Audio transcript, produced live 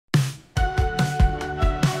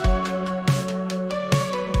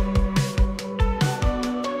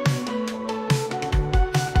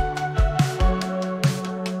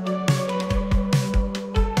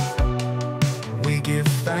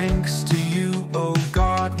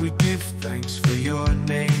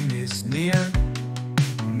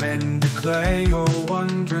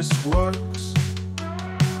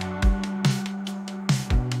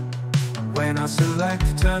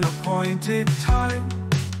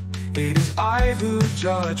It is I who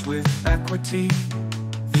judge with equity.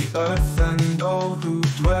 The earth and all who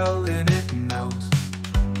dwell in it melt.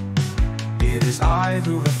 It is I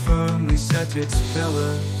who have firmly set its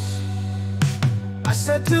pillars. I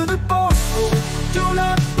said to the boastful, do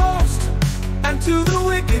not boast, and to the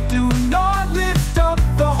wicked, do not lift up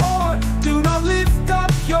the horn. Do not lift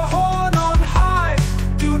up your horn on high.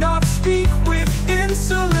 Do not speak with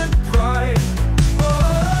insolent pride.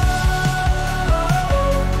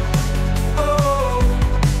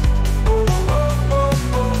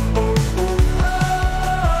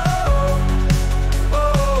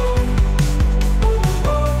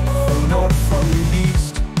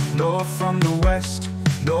 Nor from the west,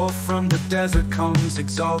 nor from the desert comes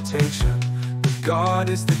exaltation. But God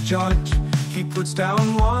is the judge. He puts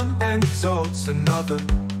down one and exalts another.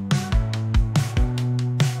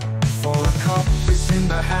 For a cup is in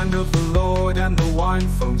the hand of the Lord, and the wine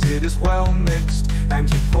foams, it is well mixed. And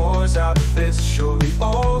he pours out of this. Surely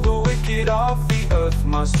all the wicked of the earth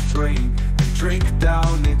must drain and drink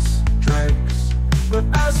down its dregs. But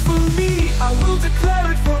as for me, I will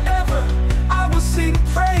declare it forever. I will sing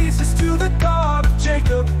praises to the God of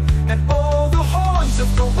Jacob. And all the horns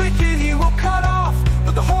of the wicked he will cut off,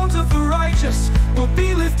 but the horns of the righteous will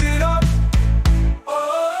be lifted up.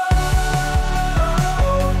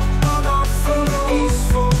 Not from the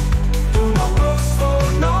east,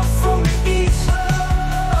 not from the east,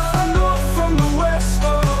 not from the west,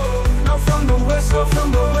 not from the west, not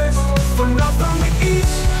from the west, not from the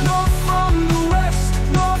east, not from the west,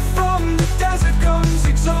 not from the desert comes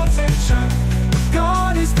exaltation.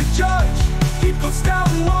 God is the judge. He puts down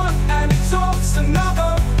one and exalts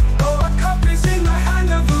another. Oh, a cup is in the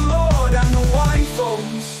hand of the Lord, and the wine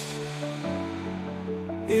foams.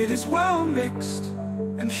 It is well mixed,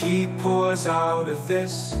 and he pours out of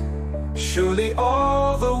this. Surely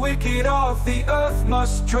all the wicked of the earth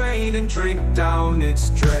must drain and drink down its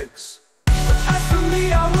dregs. But as for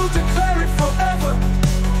me, I will declare it forever.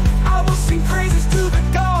 I will sing praises to the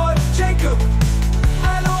God of Jacob.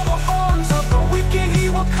 And all the horns of the wicked he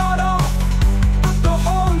will cut off, but the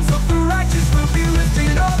horns of the righteous will be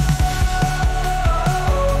lifted up.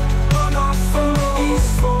 Not from the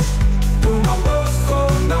east,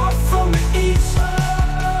 not from the east,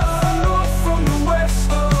 not from the west,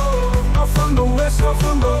 not from the west, not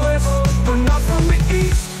from the west, but not from the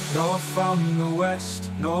east, nor from the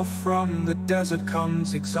west, nor from the desert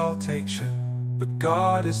comes exaltation. But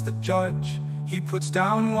God is the judge. He puts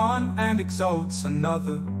down one and exalts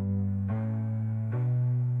another.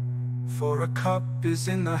 For a cup is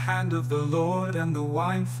in the hand of the Lord, and the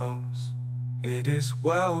wine foams. It is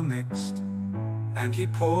well mixed, and he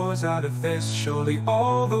pours out of this. Surely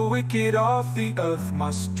all the wicked of the earth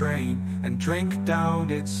must drain and drink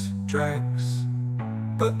down its dregs.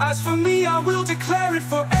 But as for me, I will declare it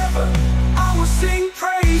forever.